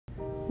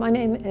My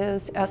name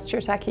is Esther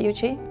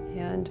Takeuchi,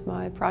 and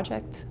my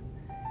project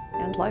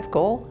and life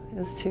goal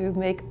is to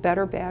make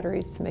better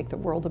batteries to make the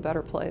world a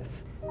better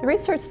place. The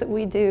research that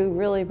we do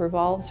really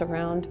revolves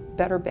around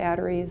better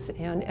batteries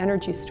and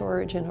energy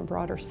storage in a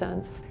broader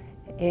sense.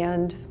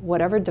 And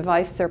whatever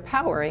device they're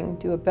powering,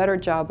 do a better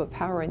job of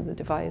powering the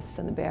device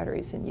than the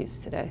batteries in use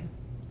today.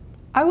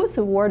 I was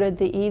awarded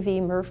the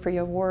EV Murphree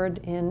Award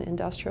in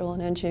Industrial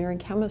and Engineering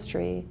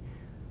Chemistry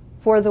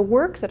for the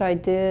work that I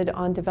did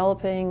on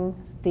developing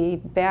the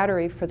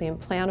battery for the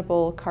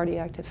implantable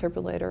cardiac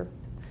defibrillator.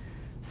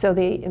 So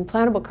the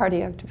implantable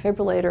cardiac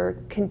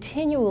defibrillator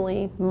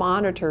continually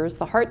monitors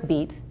the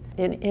heartbeat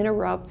and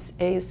interrupts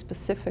a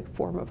specific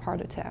form of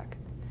heart attack.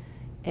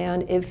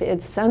 And if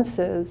it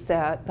senses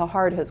that the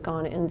heart has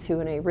gone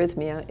into an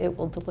arrhythmia, it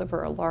will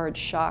deliver a large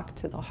shock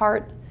to the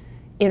heart,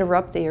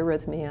 interrupt the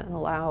arrhythmia, and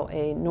allow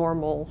a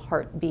normal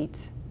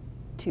heartbeat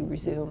to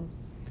resume.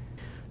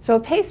 So a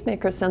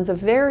pacemaker sends a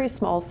very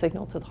small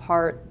signal to the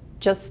heart,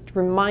 just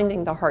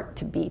reminding the heart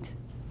to beat.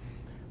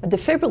 A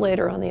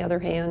defibrillator, on the other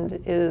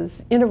hand,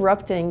 is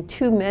interrupting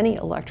too many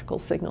electrical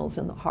signals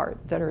in the heart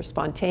that are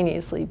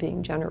spontaneously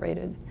being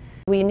generated.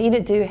 We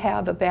needed to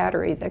have a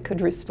battery that could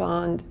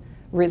respond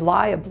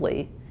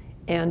reliably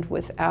and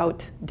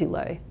without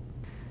delay.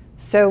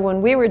 So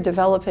when we were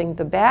developing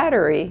the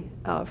battery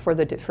for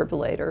the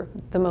defibrillator,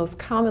 the most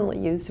commonly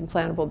used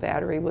implantable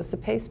battery was the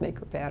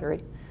pacemaker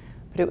battery.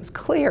 But it was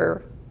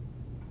clear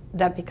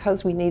that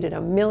because we needed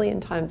 1,000,000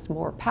 times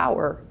more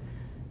power,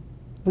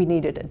 we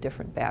needed a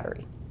different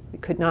battery. We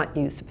could not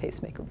use the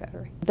pacemaker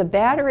battery. The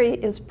battery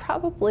is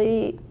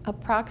probably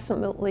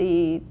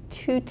approximately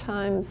 2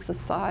 times the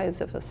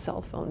size of a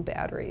cell phone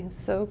battery,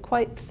 so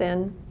quite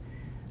thin.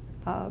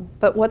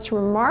 But what's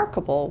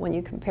remarkable when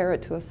you compare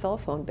it to a cell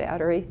phone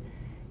battery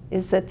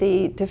is that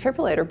the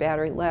defibrillator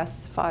battery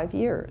lasts 5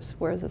 years,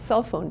 whereas a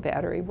cell phone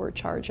battery we're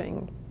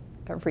charging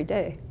every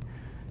day.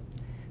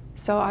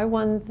 So I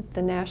won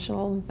the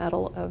National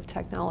Medal of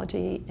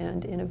Technology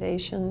and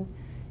Innovation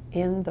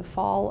in the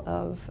fall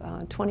of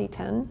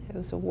 2010. It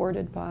was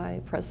awarded by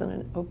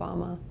President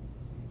Obama.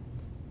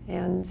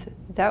 And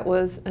that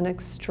was an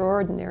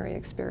extraordinary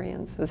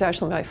experience. It was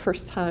actually my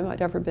first time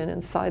I'd ever been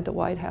inside the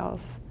White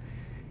House.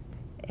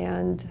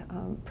 And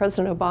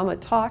President Obama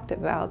talked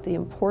about the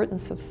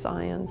importance of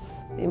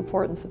science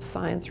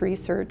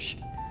research.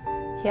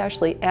 He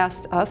actually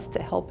asked us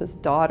to help his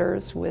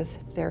daughters with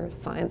their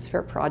science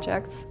fair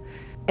projects.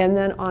 And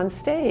then on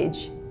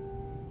stage,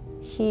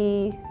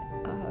 he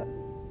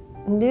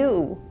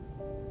knew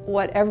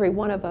what every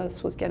one of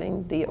us was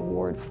getting the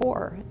award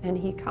for. And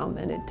he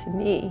commented to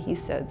me, he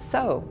said,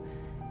 "So,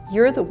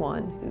 you're the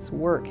one whose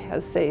work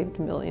has saved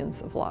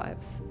millions of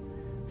lives."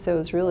 So it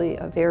was really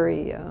a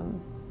very,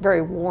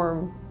 very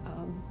warm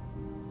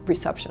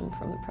reception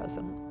from the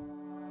president.